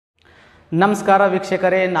ನಮಸ್ಕಾರ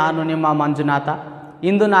ವೀಕ್ಷಕರೇ, ನಾನು ನಿಮ್ಮ ಮಂಜುನಾಥ.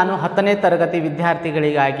 ಇಂದು ನಾನು 10ನೇ ತರಗತಿ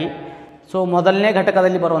ವಿದ್ಯಾರ್ಥಿಗಳಿಗಾಗಿ ಮೊದಲನೇ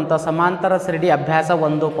ಘಟಕದಲ್ಲಿ ಬರುವಂಥ ಸಮಾಂತರ ಶ್ರೇಣಿ ಅಭ್ಯಾಸ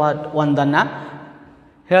 1.1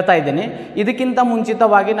 ಹೇಳ್ತಾ ಇದ್ದೀನಿ. ಇದಕ್ಕಿಂತ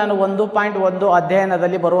ಮುಂಚಿತವಾಗಿ ನಾನು 1.1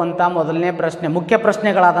 ಅಧ್ಯಯನದಲ್ಲಿ ಬರುವಂಥ ಮೊದಲನೇ ಪ್ರಶ್ನೆ, ಮುಖ್ಯ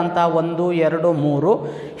ಪ್ರಶ್ನೆಗಳಾದಂಥ 1, 2, 3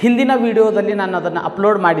 ಹಿಂದಿನ ವಿಡಿಯೋದಲ್ಲಿ ನಾನು ಅದನ್ನು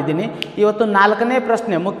ಅಪ್ಲೋಡ್ ಮಾಡಿದ್ದೀನಿ. ಇವತ್ತು 4ನೇ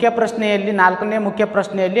ಪ್ರಶ್ನೆ, ಮುಖ್ಯ ಪ್ರಶ್ನೆಯಲ್ಲಿ 4ನೇ ಮುಖ್ಯ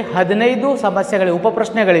ಪ್ರಶ್ನೆಯಲ್ಲಿ 15 ಸಮಸ್ಯೆಗಳಿವೆ,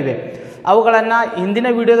 ಉಪಪ್ರಶ್ನೆಗಳಿವೆ. ಅವುಗಳನ್ನು ಹಿಂದಿನ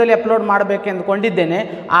ವಿಡಿಯೋದಲ್ಲಿ ಅಪ್ಲೋಡ್ ಮಾಡಬೇಕು ಅಂದ್ಕೊಂಡಿದ್ದೇನೆ.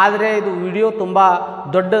 ಆದರೆ ಇದು ವಿಡಿಯೋ ತುಂಬ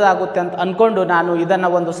ದೊಡ್ಡದಾಗುತ್ತೆ ಅಂತ ಅಂದ್ಕೊಂಡು ನಾನು ಇದನ್ನು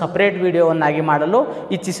ಒಂದು ಸಪ್ರೇಟ್ ವಿಡಿಯೋವನ್ನಾಗಿ ಮಾಡಲು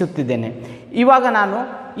ಇಚ್ಛಿಸುತ್ತಿದ್ದೇನೆ. ಇವಾಗ ನಾನು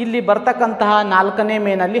ಇಲ್ಲಿ ಬರ್ತಕ್ಕಂತಹ 4ನೇ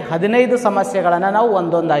ಮೇನಲ್ಲಿ 15 ಸಮಸ್ಯೆಗಳನ್ನು ನಾವು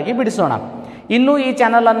ಒಂದೊಂದಾಗಿ ಬಿಡಿಸೋಣ. ಇನ್ನೂ ಈ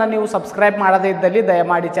ಚಾನಲನ್ನು ನೀವು ಸಬ್ಸ್ಕ್ರೈಬ್ ಮಾಡದೇ ಇದ್ದಲ್ಲಿ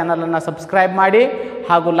ದಯಮಾಡಿ ಚಾನಲನ್ನು ಸಬ್ಸ್ಕ್ರೈಬ್ ಮಾಡಿ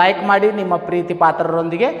ಹಾಗೂ ಲೈಕ್ ಮಾಡಿ, ನಿಮ್ಮ ಪ್ರೀತಿ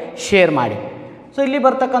ಪಾತ್ರರೊಂದಿಗೆ ಶೇರ್ ಮಾಡಿ. ಇಲ್ಲಿ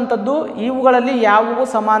ಬರ್ತಕ್ಕಂಥದ್ದು ಇವುಗಳಲ್ಲಿ ಯಾವುವು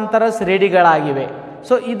ಸಮಾಂತರ ಶ್ರೇಣಿಗಳಾಗಿವೆ.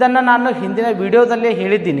 ಇದನ್ನು ನಾನು ಹಿಂದಿನ ವಿಡಿಯೋದಲ್ಲೇ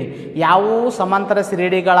ಹೇಳಿದ್ದೀನಿ, ಯಾವುವು ಸಮಾಂತರ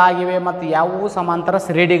ಶ್ರೇಣಿಗಳಾಗಿವೆ ಮತ್ತು ಯಾವುವು ಸಮಾಂತರ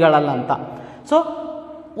ಶ್ರೇಣಿಗಳಲ್ಲ ಅಂತ.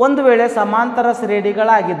 ಒಂದು ವೇಳೆ ಸಮಾಂತರ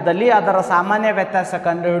ಶ್ರೇಣಿಗಳಾಗಿದ್ದಲ್ಲಿ ಅದರ ಸಾಮಾನ್ಯ ವ್ಯತ್ಯಾಸ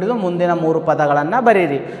ಕಂಡುಹಿಡಿದು ಮುಂದಿನ 3 ಪದಗಳನ್ನು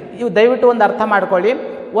ಬರೀರಿ. ಇವು ದಯವಿಟ್ಟು ಒಂದು ಅರ್ಥ ಮಾಡ್ಕೊಳ್ಳಿ.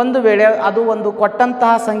 ಒಂದು ವೇಳೆ ಅದು ಒಂದು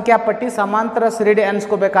ಕೊಟ್ಟಂತಹ ಸಂಖ್ಯಾಪಟ್ಟಿ ಸಮಾಂತರ ಶ್ರೇಣಿ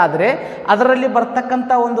ಅನಿಸ್ಕೋಬೇಕಾದ್ರೆ ಅದರಲ್ಲಿ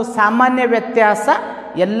ಬರ್ತಕ್ಕಂಥ ಒಂದು ಸಾಮಾನ್ಯ ವ್ಯತ್ಯಾಸ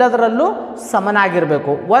ಎಲ್ಲದರಲ್ಲೂ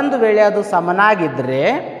ಸಮನಾಗಿರಬೇಕು. ಒಂದು ವೇಳೆ ಅದು ಸಮನಾಗಿದ್ದರೆ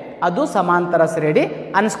ಅದು ಸಮಾಂತರ ಶ್ರೇಣಿ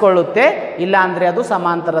ಅನಿಸ್ಕೊಳ್ಳುತ್ತೆ, ಇಲ್ಲ ಅಂದರೆ ಅದು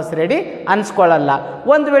ಸಮಾಂತರ ಶ್ರೇಣಿ ಅನಿಸ್ಕೊಳ್ಳಲ್ಲ.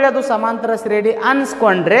 ಒಂದು ವೇಳೆ ಅದು ಸಮಾಂತರ ಶ್ರೇಣಿ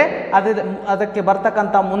ಅನಿಸ್ಕೊಂಡ್ರೆ ಅದಕ್ಕೆ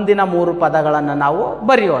ಬರ್ತಕ್ಕಂಥ ಮುಂದಿನ 3 ಪದಗಳನ್ನು ನಾವು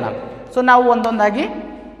ಬರೆಯೋಣ. ನಾವು ಒಂದೊಂದಾಗಿ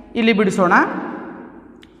ಇಲ್ಲಿ ಬಿಡಿಸೋಣ.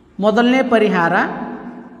 ಮೊದಲನೇ ಪರಿಹಾರ,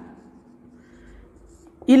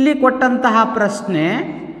 ಇಲ್ಲಿ ಕೊಟ್ಟಂತಹ ಪ್ರಶ್ನೆ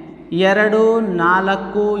 2,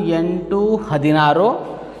 4, 8, 16.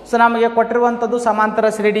 ನಮಗೆ ಕೊಟ್ಟಿರುವಂಥದ್ದು ಸಮಾಂತರ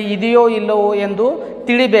ಶ್ರೇಣಿ ಇದೆಯೋ ಇಲ್ಲವೋ ಎಂದು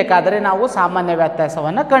ತಿಳಿಬೇಕಾದರೆ ನಾವು ಸಾಮಾನ್ಯ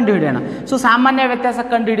ವ್ಯತ್ಯಾಸವನ್ನು ಕಂಡುಹಿಡಿಯೋಣ. ಸಾಮಾನ್ಯ ವ್ಯತ್ಯಾಸ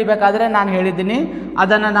ಕಂಡುಹಿಡಿಬೇಕಾದ್ರೆ ನಾನು ಹೇಳಿದ್ದೀನಿ,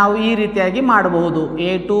 ಅದನ್ನು ನಾವು ಈ ರೀತಿಯಾಗಿ ಮಾಡಬಹುದು.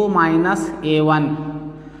 a2 minus a1.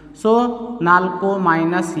 4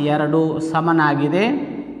 ಮೈನಸ್ 2 ಸಮನಾಗಿದೆ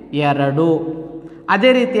 2.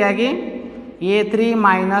 ಅದೇ ರೀತಿಯಾಗಿ a3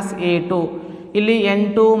 ಮೈನಸ್ a2. ಇಲ್ಲಿ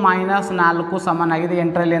 8 ಮೈನಸ್ 4 ಸಮನಾಗಿದೆ.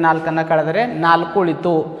 8ರಲ್ಲಿ 4 ಕಳೆದರೆ 4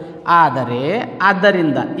 ಉಳಿತು.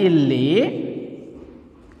 ಆದ್ದರಿಂದ ಇಲ್ಲಿ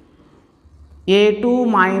a2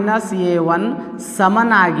 minus a1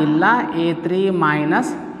 ಸಮನಾಗಿಲ್ಲ a3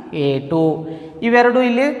 minus a2. ಇವೆರಡು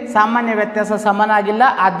ಇಲ್ಲಿ ಸಾಮಾನ್ಯ ವ್ಯತ್ಯಾಸ ಸಮನಾಗಿಲ್ಲ,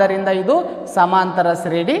 ಆದ್ದರಿಂದ ಇದು ಸಮಾಂತರ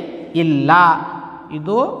ಶ್ರೇಣಿ ಇಲ್ಲ.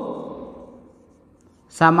 ಇದು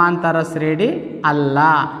ಸಮಾಂತರ ಶ್ರೇಣಿ ಅಲ್ಲ.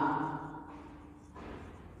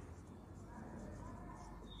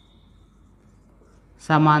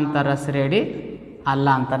 ಸಮಾಂತರ ಶ್ರೇಣಿ ಅಲ್ಲ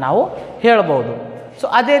ಅಂತ ನಾವು ಹೇಳ್ಬೋದು.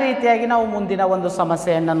 ಅದೇ ರೀತಿಯಾಗಿ ನಾವು ಮುಂದಿನ ಒಂದು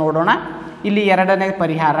ಸಮಸ್ಯೆಯನ್ನು ನೋಡೋಣ. ಇಲ್ಲಿ 2ನೇ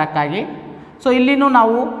ಪರಿಹಾರಕ್ಕಾಗಿ ಇಲ್ಲಿನೂ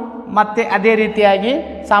ನಾವು ಮತ್ತೆ ಅದೇ ರೀತಿಯಾಗಿ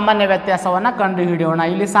ಸಾಮಾನ್ಯ ವ್ಯತ್ಯಾಸವನ್ನು ಕಂಡುಹಿಡಿಯೋಣ.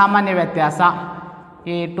 ಇಲ್ಲಿ ಸಾಮಾನ್ಯ ವ್ಯತ್ಯಾಸ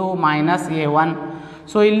a2 ಮೈನಸ್ a1.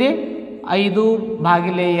 ಇಲ್ಲಿ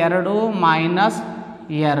 5/2 ಮೈನಸ್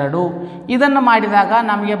 2. ಇದನ್ನು ಮಾಡಿದಾಗ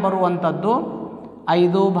ನಮಗೆ ಬರುವಂಥದ್ದು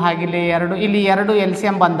 5/2. ಇಲ್ಲಿ 2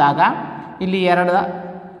 LCM ಬಂದಾಗ ಇಲ್ಲಿ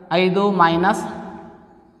 5 ಮೈನಸ್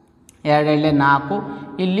 2 4.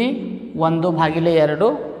 ಇಲ್ಲಿ 1/2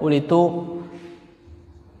 ಉಳಿತು.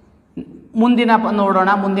 ಮುಂದಿನ ನೋಡೋಣ.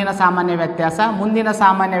 ಮುಂದಿನ ಸಾಮಾನ್ಯ ವ್ಯತ್ಯಾಸ 3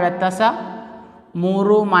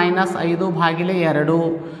 ಮೈನಸ್ 5/2.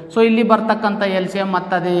 ಇಲ್ಲಿ ಬರ್ತಕ್ಕಂಥ LCM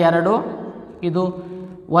ಮತ್ತದೇ 2. ಇದು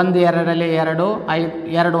 1 2ರಲ್ಲಿ 2,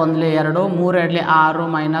 2 1ಲೆ 2, 3 2ಲೆ 6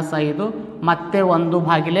 ಮೈನಸ್ 5 ಮತ್ತೆ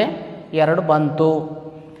 1/2 ಬಂತು.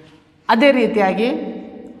 ಅದೇ ರೀತಿಯಾಗಿ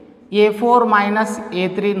a4 ಮೈನಸ್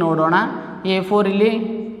a3 ನೋಡೋಣ. a4 ಇಲ್ಲಿ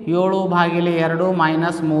 7/2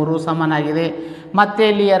 ಮೈನಸ್ 3 ಸಮನಾಗಿದೆ. ಮತ್ತೆ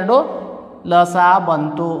ಇಲ್ಲಿ 2 ಲಸ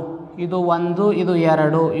ಬಂತು. ಇದು 1, ಇದು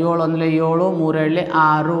 2, 7 1ಲೆ 7, 3 2ಲೆ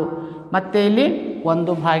 6 ಮತ್ತೆ ಇಲ್ಲಿ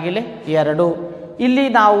 1/2. ಇಲ್ಲಿ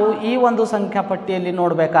ನಾವು ಈ ಒಂದು ಸಂಖ್ಯಾಪಟ್ಟಿಯಲ್ಲಿ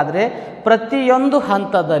ನೋಡಬೇಕಾದ್ರೆ ಪ್ರತಿಯೊಂದು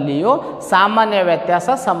ಹಂತದಲ್ಲಿಯೂ ಸಾಮಾನ್ಯ ವ್ಯತ್ಯಾಸ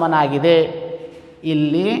ಸಮನಾಗಿದೆ.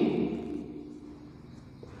 ಇಲ್ಲಿ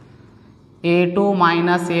a2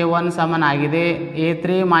 ಮೈನಸ್ a1 ಸಮನಾಗಿದೆ,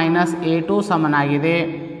 a3 ಮೈನಸ್ a2 ಸಮನಾಗಿದೆ,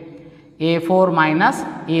 a4 ಮೈನಸ್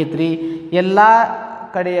a3 ಎಲ್ಲ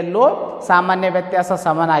ಕಡೆಯಲ್ಲೂ ಸಾಮಾನ್ಯ ವ್ಯತ್ಯಾಸ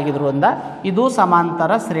ಸಮನಾಗಿರುವುದರಿಂದ ಇದು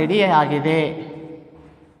ಸಮಾಂತರ ಶ್ರೇಣಿಯಾಗಿದೆ.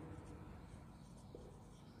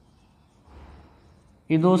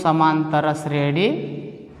 ಇದು ಸಮಾಂತರ ಶ್ರೇಣಿಯಾಗಿದೆ.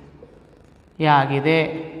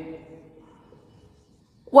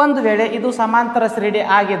 ಒಂದು ವೇಳೆ ಇದು ಸಮಾಂತರ ಶ್ರೇಣಿ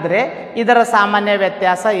ಆಗಿದ್ದರೆ ಇದರ ಸಾಮಾನ್ಯ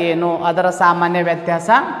ವ್ಯತ್ಯಾಸ ಏನು? ಅದರ ಸಾಮಾನ್ಯ ವ್ಯತ್ಯಾಸ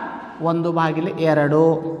 1/2.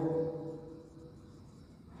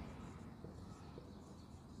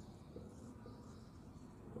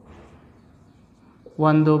 1/2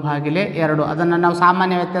 1/2 ಅದನ್ನು ನಾವು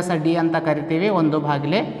ಸಾಮಾನ್ಯ ವ್ಯತ್ಯಾಸ ಡಿ ಅಂತ ಕರಿತೀವಿ.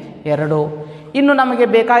 1/2. ಇನ್ನು ನಮಗೆ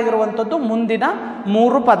ಬೇಕಾಗಿರುವಂಥದ್ದು ಮುಂದಿನ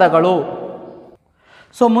 3 ಪದಗಳು.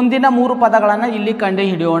 ಸೊ ಮುಂದಿನ 3 ಪದಗಳನ್ನು ಇಲ್ಲಿ ಕಂಡು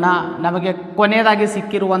ಹಿಡಿಯೋಣ. ನಮಗೆ ಕೊನೆಯದಾಗಿ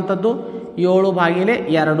ಸಿಕ್ಕಿರುವಂಥದ್ದು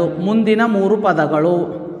 7/2 ಮುಂದಿನ 3 ಪದಗಳು.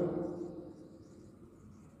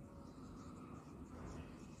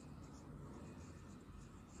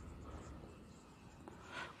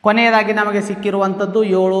 ಕೊನೆಯದಾಗಿ ನಮಗೆ ಸಿಕ್ಕಿರುವಂಥದ್ದು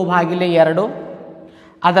 7/2.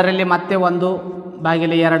 ಅದರಲ್ಲಿ ಮತ್ತೆ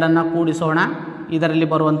 1/2 ಕೂಡಿಸೋಣ. ಇದರಲ್ಲಿ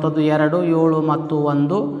ಬರುವಂಥದ್ದು 2, 7 ಮತ್ತು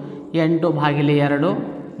 1 8/2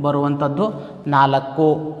 ಬರುವಂಥದ್ದು 4.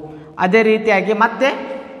 ಅದೇ ರೀತಿಯಾಗಿ ಮತ್ತೆ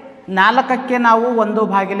 4ಕ್ಕೆ ನಾವು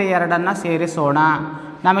 1/2 ಸೇರಿಸೋಣ.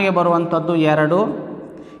 ನಮಗೆ ಬರುವಂಥದ್ದು 2,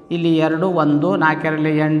 ಇಲ್ಲಿ 2 1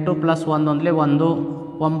 4ರಲ್ಲಿ 8 ಪ್ಲಸ್ 1 1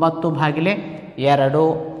 9/2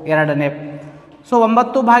 ಎರಡನೇ. ಸೊ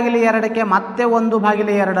 9/2ಕ್ಕೆ ಮತ್ತೆ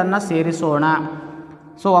 1/2 ಸೇರಿಸೋಣ.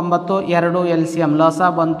 ಸೊ 9 2 LCM ಲಸ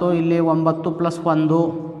ಬಂತು. ಇಲ್ಲಿ 9 ಪ್ಲಸ್ 1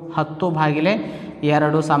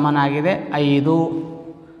 10/2 ಸಮನಾಗಿದೆ 5.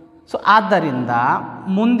 ಸೊ ಆದ್ದರಿಂದ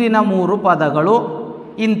ಮುಂದಿನ 3 ಪದಗಳು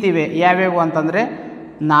ಇಂತಿವೆ. ಯಾವ್ಯಾವು ಅಂತಂದರೆ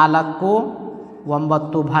 4,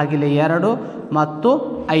 9/2 ಮತ್ತು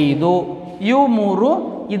 5. ಇವು 3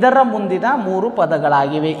 ಇದರ ಮುಂದಿನ 3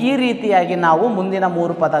 ಪದಗಳಾಗಿವೆ. ಈ ರೀತಿಯಾಗಿ ನಾವು ಮುಂದಿನ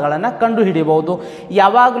 3 ಪದಗಳನ್ನು ಕಂಡುಹಿಡಿಯಬಹುದು.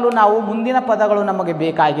 ಯಾವಾಗಲೂ ನಾವು ಮುಂದಿನ ಪದಗಳು ನಮಗೆ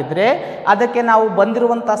ಬೇಕಾಗಿದ್ದರೆ ಅದಕ್ಕೆ ನಾವು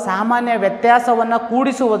ಬಂದಿರುವಂಥ ಸಾಮಾನ್ಯ ವ್ಯತ್ಯಾಸವನ್ನು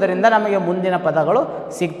ಕೂಡಿಸುವುದರಿಂದ ನಮಗೆ ಮುಂದಿನ ಪದಗಳು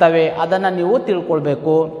ಸಿಗ್ತವೆ. ಅದನ್ನು ನೀವು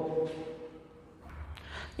ತಿಳ್ಕೊಳ್ಬೇಕು.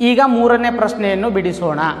 ಈಗ 3ನೇ ಪ್ರಶ್ನೆಯನ್ನು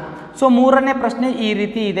ಬಿಡಿಸೋಣ. ಸೊ 3ನೇ ಪ್ರಶ್ನೆ ಈ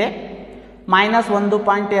ರೀತಿ ಇದೆ.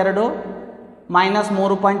 -1.2 -3.2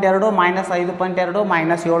 -5.2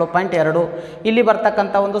 -7.2 ಇಲ್ಲಿ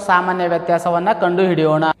ಬರ್ತಕ್ಕಂಥ ಒಂದು ಸಾಮಾನ್ಯ ವ್ಯತ್ಯಾಸವನ್ನು ಕಂಡು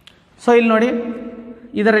ಹಿಡಿಯೋಣ. ಸೊ ಇಲ್ಲಿ ನೋಡಿ,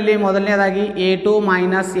 ಇದರಲ್ಲಿ ಮೊದಲನೇದಾಗಿ A2 -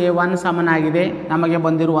 A1 ಸಮನಾಗಿದೆ. ನಮಗೆ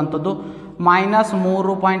ಬಂದಿರುವಂಥದ್ದು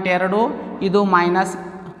 -3.2 ಇದು ಮೈನಸ್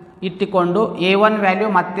ಇಟ್ಟುಕೊಂಡು A1 ವ್ಯಾಲ್ಯೂ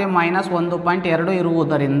ಮತ್ತೆ -1.2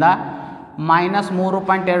 ಇರುವುದರಿಂದ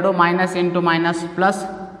 -3.2 -×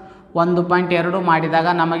 -+1.2 ಮಾಡಿದಾಗ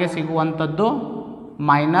ನಮಗೆ ಸಿಗುವಂಥದ್ದು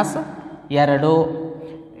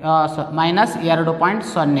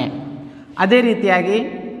 -2.0. ಅದೇ ರೀತಿಯಾಗಿ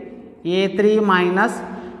A3 -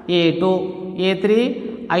 A2 A3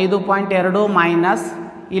 5.2 ಮೈನಸ್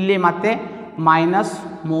ಇಲ್ಲಿ ಮತ್ತೆ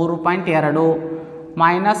 -3.2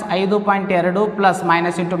 -5.2 ಪ್ಲಸ್ -×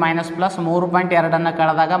 -+3.2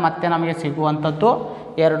 ಕಳೆದಾಗ ಮತ್ತೆ ನಮಗೆ ಸಿಗುವಂಥದ್ದು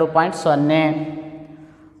 2.0.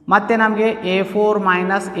 ಮತ್ತು ನಮಗೆ A4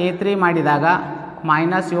 - A3 ಮಾಡಿದಾಗ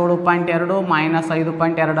 -7.2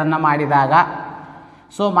 -5.2 ಮಾಡಿದಾಗ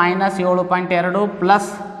ಸೊ -7.2 ಪ್ಲಸ್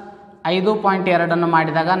 5.2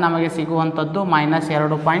 ಮಾಡಿದಾಗ ನಮಗೆ ಸಿಗುವಂಥದ್ದು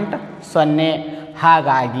 -2.0.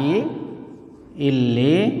 ಹಾಗಾಗಿ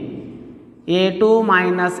ಇಲ್ಲಿ A2 -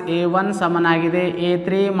 A1 ಸಮನಾಗಿದೆ,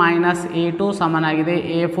 A3 - A2 ಸಮನಾಗಿದೆ,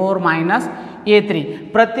 A4 - A3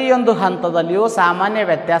 ಪ್ರತಿಯೊಂದು ಹಂತದಲ್ಲಿಯೂ ಸಾಮಾನ್ಯ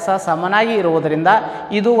ವ್ಯತ್ಯಾಸ ಸಮನಾಗಿ ಇರುವುದರಿಂದ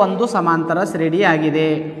ಇದು ಒಂದು ಸಮಾಂತರ ಶ್ರೇಣಿಯಾಗಿದೆ.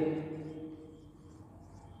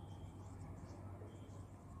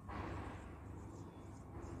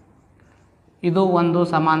 ಇದು ಒಂದು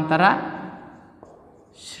ಸಮಾಂತರ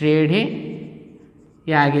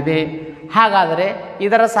ಶ್ರೇಣಿಯಾಗಿದೆ. ಹಾಗಾದರೆ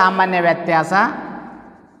ಇದರ ಸಾಮಾನ್ಯ ವ್ಯತ್ಯಾಸ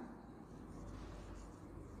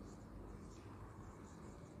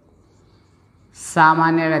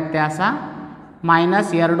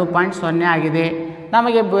 -2.0 ಆಗಿದೆ.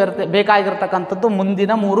 ನಮಗೆ ಬೇಕಾಗಿರ್ತಕ್ಕಂಥದ್ದು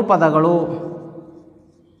ಮುಂದಿನ 3 ಪದಗಳು.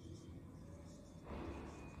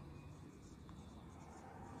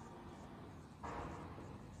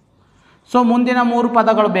 ಸೊ ಮುಂದಿನ 3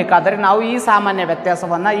 ಪದಗಳು ಬೇಕಾದರೆ ನಾವು ಈ ಸಾಮಾನ್ಯ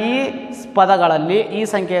ವ್ಯತ್ಯಾಸವನ್ನು ಈ ಪದಗಳಲ್ಲಿ ಈ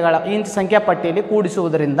ಸಂಖ್ಯಾ ಪಟ್ಟಿಯಲ್ಲಿ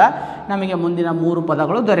ಕೂಡಿಸುವುದರಿಂದ ನಮಗೆ ಮುಂದಿನ 3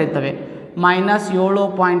 ಪದಗಳು ದೊರೆಯುತ್ತವೆ.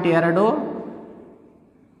 -7.2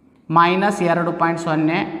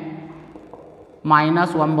 -2.0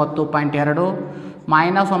 -9.2 -9.2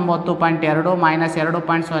 -2.0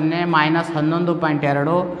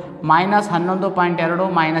 -11.2 -11.2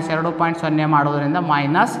 -2.0 ಮಾಡೋದರಿಂದ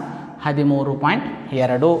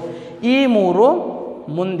 -13.2. ಈ 3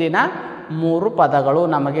 ಮುಂದಿನ 3 ಪದಗಳು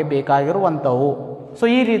ನಮಗೆ ಬೇಕಾಗಿರುವಂಥವು. ಸೊ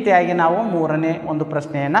ಈ ರೀತಿಯಾಗಿ ನಾವು 3ನೇ ಒಂದು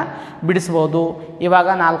ಪ್ರಶ್ನೆಯನ್ನು ಬಿಡಿಸ್ಬೋದು. ಇವಾಗ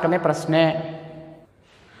 4ನೇ ಪ್ರಶ್ನೆ.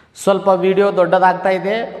 ಸ್ವಲ್ಪ ವಿಡಿಯೋ ದೊಡ್ಡದಾಗ್ತಾ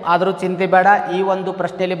ಇದೆ, ಆದರೂ ಚಿಂತೆ ಬೇಡ. ಈ ಒಂದು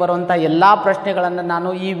ಪ್ರಶ್ನೆಯಲ್ಲಿ ಬರುವಂಥ ಎಲ್ಲ ಪ್ರಶ್ನೆಗಳನ್ನು ನಾನು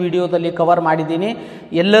ಈ ವಿಡಿಯೋದಲ್ಲಿ ಕವರ್ ಮಾಡಿದ್ದೀನಿ.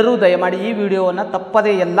 ಎಲ್ಲರೂ ದಯಮಾಡಿ ಈ ವಿಡಿಯೋವನ್ನು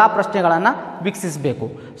ತಪ್ಪದೇ ಎಲ್ಲ ಪ್ರಶ್ನೆಗಳನ್ನು ವೀಕ್ಷಿಸಬೇಕು.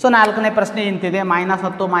 ಸೊ 4ನೇ ಪ್ರಶ್ನೆ ಇಂತಿದೆ.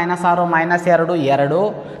 -10 -6 -2 2.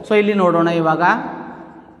 ಸೊ ಇಲ್ಲಿ ನೋಡೋಣ. ಇವಾಗ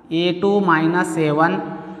A2 - A1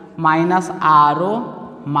 -6 -10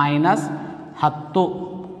 -6 -×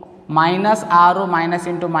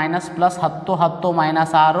 -+10 10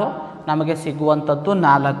 -6 ನಮಗೆ ಸಿಗುವಂಥದ್ದು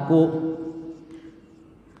 4.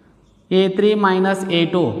 A3 minus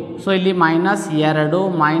A2. ಸೊ ಇಲ್ಲಿ minus 2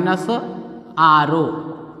 minus 6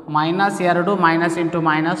 minus 2 minus into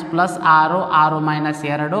minus plus 6 6 minus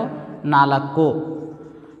 2 4.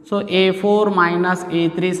 So A4 minus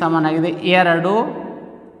A3 ಸಮನಾಗಿದೆ 2,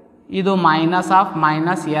 ಇದು ಮೈನಸ್ ಆಫ್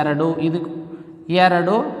ಮೈನಸ್ 2, ಇದು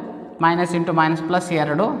 2 minus into minus plus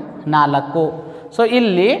 2 4. So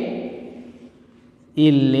ಇಲ್ಲಿ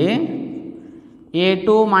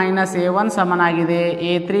A2 ಮೈನಸ್ A1 ಸಮನಾಗಿದೆ,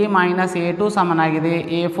 A3 ಮೈನಸ್ A2 ಸಮನಾಗಿದೆ,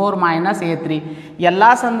 A4 minus A3. ಎಲ್ಲ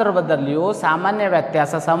ಸಂದರ್ಭದಲ್ಲಿಯೂ ಸಾಮಾನ್ಯ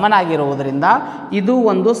ವ್ಯತ್ಯಾಸ ಸಮನಾಗಿರುವುದರಿಂದ ಇದು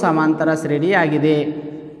ಒಂದು ಸಮಾಂತರ ಶ್ರೇಣಿಯಾಗಿದೆ.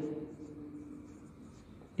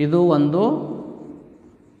 ಇದು ಒಂದು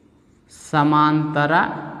ಸಮಾಂತರ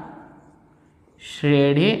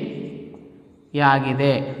ಶ್ರೇಣಿಯಾಗಿದೆ.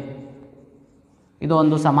 ಇದು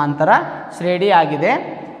ಒಂದು ಸಮಾಂತರ ಶ್ರೇಣಿಯಾಗಿದೆ.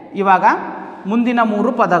 ಇವಾಗ ಮುಂದಿನ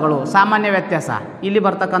 3 ಪದಗಳು ಸಾಮಾನ್ಯ ವ್ಯತ್ಯಾಸ. ಇಲ್ಲಿ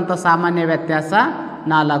ಬರ್ತಕ್ಕಂಥ ಸಾಮಾನ್ಯ ವ್ಯತ್ಯಾಸ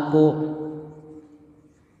 4.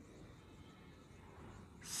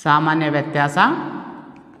 ಸಾಮಾನ್ಯ ವ್ಯತ್ಯಾಸ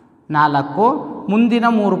 4. ಮುಂದಿನ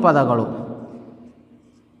 3 ಪದಗಳು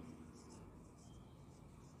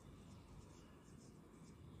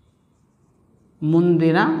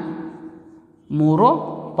ಮುಂದಿನ 3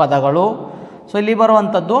 ಪದಗಳು. ಸೊ ಇಲ್ಲಿ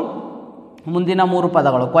ಬರುವಂಥದ್ದು ಮುಂದಿನ 3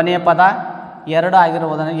 ಪದಗಳು. ಕೊನೆಯ ಪದ 2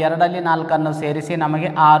 ಆಗಿರುವುದನ್ನು 2ರಲ್ಲಿ 4 ಸೇರಿಸಿ ನಮಗೆ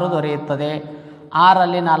 6 ದೊರೆಯುತ್ತದೆ.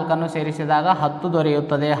 6ರಲ್ಲಿ 4 ಸೇರಿಸಿದಾಗ 10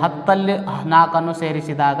 ದೊರೆಯುತ್ತದೆ. 10ಲ್ಲಿ 4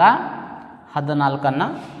 ಸೇರಿಸಿದಾಗ 14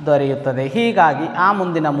 ದೊರೆಯುತ್ತದೆ. ಹೀಗಾಗಿ ಆ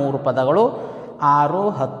ಮುಂದಿನ 3 ಪದಗಳು 6,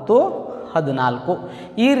 10, 14.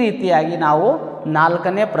 ಈ ರೀತಿಯಾಗಿ ನಾವು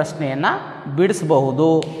 4ನೇ ಪ್ರಶ್ನೆಯನ್ನು ಬಿಡಿಸಬಹುದು.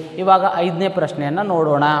 ಇವಾಗ 5ನೇ ಪ್ರಶ್ನೆಯನ್ನು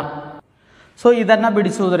ನೋಡೋಣ. ಸೊ ಇದನ್ನು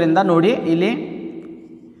ಬಿಡಿಸುವುದರಿಂದ ನೋಡಿ, ಇಲ್ಲಿ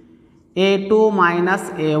A2 minus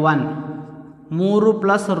A1 3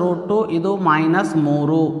 plus root 2, ಇದು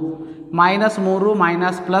 -3 -3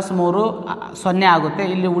 ಮೈನಸ್ ಪ್ಲಸ್ 3 0 ಆಗುತ್ತೆ.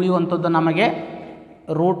 ಇಲ್ಲಿ ಉಳಿಯುವಂಥದ್ದು ನಮಗೆ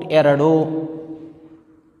 √2.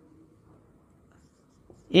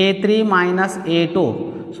 A3 minus A2.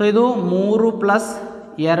 ಸೊ ಇದು 3 ಪ್ಲಸ್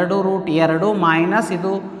 2 √2 ಮೈನಸ್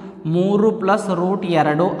ಇದು 3 ಪ್ಲಸ್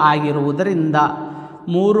 √2 ಆಗಿರುವುದರಿಂದ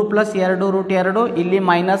 3 ಪ್ಲಸ್ 2 √2 ಇಲ್ಲಿ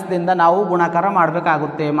ಮೈನಸ್ದಿಂದ ನಾವು ಗುಣಾಕಾರ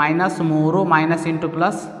ಮಾಡಬೇಕಾಗುತ್ತೆ. -3 ಮೈನಸ್ ಇಂಟು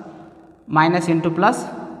ಪ್ಲಸ್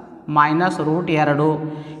ಮೈನಸ್ √2.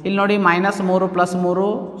 ಇಲ್ಲಿ ನೋಡಿ -3 ಪ್ಲಸ್ 3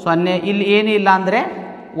 0. ಇಲ್ಲಿ ಏನಿಲ್ಲ ಅಂದರೆ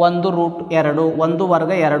 1 √2 1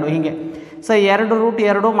 ವರ್ಗ 2 ಹೀಗೆ. ಸೊ 2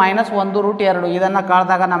 √2 ಮೈನಸ್ 1 √2 ಇದನ್ನು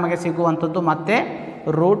ಕಳೆದಾಗ ನಮಗೆ ಸಿಗುವಂಥದ್ದು ಮತ್ತೆ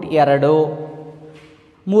 √2.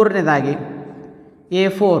 ಮೂರನೇದಾಗಿ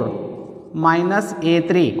A4 ಮೈನಸ್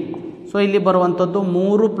A3. ಸೊ ಇಲ್ಲಿ ಬರುವಂಥದ್ದು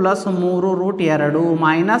 3 ಪ್ಲಸ್ 3 √2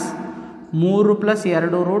 ಮೈನಸ್ 3 ಪ್ಲಸ್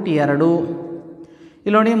 2 √2.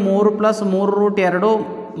 ಇಲ್ಲಿ ನೋಡಿ 3 ಪ್ಲಸ್ 3 √2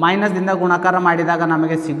 ಮೈನಸ್ದಿಂದ ಗುಣಾಕಾರ ಮಾಡಿದಾಗ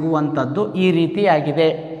ನಮಗೆ ಸಿಗುವಂಥದ್ದು ಈ ರೀತಿಯಾಗಿದೆ.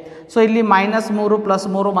 ಸೊ ಇಲ್ಲಿ -3 ಪ್ಲಸ್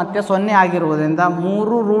 3 ಮತ್ತೆ 0 ಆಗಿರುವುದರಿಂದ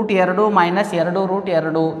 3 √2 ಮೈನಸ್ 2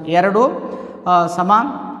 √2 2 ಸಮ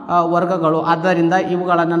ವರ್ಗಗಳು. ಆದ್ದರಿಂದ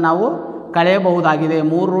ಇವುಗಳನ್ನು ನಾವು ಕಳೆಯಬಹುದಾಗಿದೆ.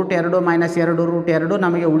 3 √2 ಮೈನಸ್ 2 √2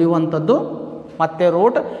 ನಮಗೆ ಉಳಿಯುವಂಥದ್ದು ಮತ್ತೆ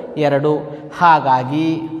 √2. ಹಾಗಾಗಿ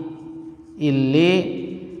ಇಲ್ಲಿ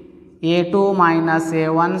A2 ಮೈನಸ್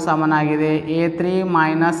A1 ಸಮನಾಗಿದೆ, A3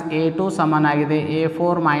 ಮೈನಸ್ A2 ಸಮನಾಗಿದೆ,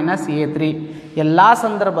 A4 ಮೈನಸ್ A3. ಎಲ್ಲ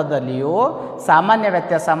ಸಂದರ್ಭದಲ್ಲಿಯೂ ಸಾಮಾನ್ಯ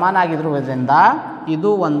ವ್ಯತ್ಯಾಸ ಸಮನಾಗಿರುವುದರಿಂದ ಇದು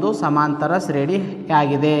ಒಂದು ಸಮಾಂತರ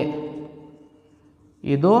ಶ್ರೇಣಿಯಾಗಿದೆ.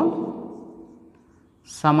 ಇದು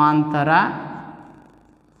ಸಮಾಂತರ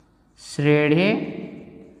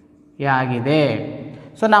ಶ್ರೇಣಿಯಾಗಿದೆ.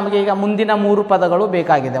 ಸೊ ನಮಗೆ ಈಗ ಮುಂದಿನ 3 ಪದಗಳು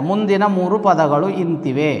ಬೇಕಾಗಿದೆ. ಮುಂದಿನ 3 ಪದಗಳು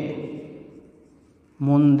ಇಂತಿವೆ.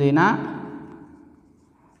 ಮುಂದಿನ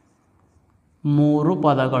 3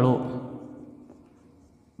 ಪದಗಳು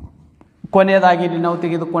ಕೊನೆಯದಾಗಿ ನಾವು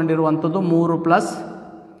ತೆಗೆದುಕೊಂಡಿರುವಂಥದ್ದು 3 ಪ್ಲಸ್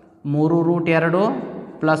 3 √2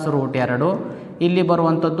 ಪ್ಲಸ್ √2. ಇಲ್ಲಿ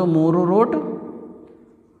ಬರುವಂಥದ್ದು 3 √4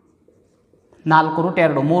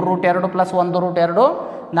 √2 3 √2 ಪ್ಲಸ್ 1 √2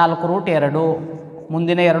 4 √2.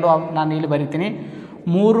 ಮುಂದಿನ 2 ನಾನು ಇಲ್ಲಿ ಬರಿತೀನಿ.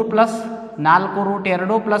 3 ಪ್ಲಸ್ 4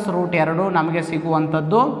 √2 ಪ್ಲಸ್ √2 ನಮಗೆ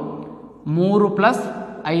ಸಿಗುವಂಥದ್ದು 3 ಪ್ಲಸ್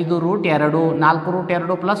 5 √2 4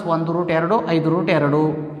 √2 ಪ್ಲಸ್ 1 √2 5 √2.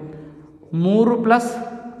 3 ಪ್ಲಸ್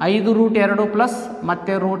 5 √2 ಪ್ಲಸ್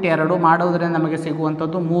ಮತ್ತೆ √2 ಮಾಡೋದರಿಂದ ನಮಗೆ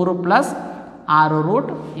ಸಿಗುವಂಥದ್ದು 3 ಪ್ಲಸ್ 6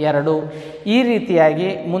 √2. ಈ ರೀತಿಯಾಗಿ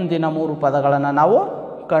ಮುಂದಿನ 3 ಪದಗಳನ್ನು ನಾವು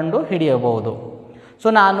ಕಂಡು ಹಿಡಿಯಬಹುದು. ಸೊ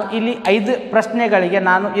ನಾನು ಇಲ್ಲಿ 5 ಪ್ರಶ್ನೆಗಳಿಗೆ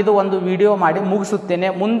ನಾನು ಇದು ಒಂದು ವಿಡಿಯೋ ಮಾಡಿ ಮುಗಿಸುತ್ತೇನೆ.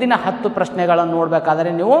 ಮುಂದಿನ 10 ಪ್ರಶ್ನೆಗಳನ್ನು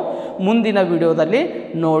ನೋಡಬೇಕಾದರೆ ನೀವು ಮುಂದಿನ ವಿಡಿಯೋದಲ್ಲಿ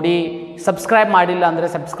ನೋಡಿ. ಸಬ್ಸ್ಕ್ರೈಬ್ ಮಾಡಿಲ್ಲ ಅಂದರೆ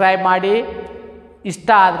ಸಬ್ಸ್ಕ್ರೈಬ್ ಮಾಡಿ, ಇಷ್ಟ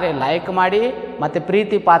ಆದರೆ ಲೈಕ್ ಮಾಡಿ ಮತ್ತು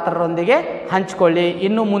ಪ್ರೀತಿ ಪಾತ್ರರೊಂದಿಗೆ ಹಂಚಿಕೊಳ್ಳಿ.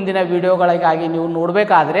 ಇನ್ನು ಮುಂದಿನ ವಿಡಿಯೋಗಳಿಗಾಗಿ ನೀವು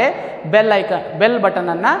ನೋಡಬೇಕಾದ್ರೆ ಬೆಲ್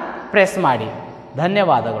ಬಟನನ್ನು ಪ್ರೆಸ್ ಮಾಡಿ.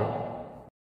 ಧನ್ಯವಾದಗಳು.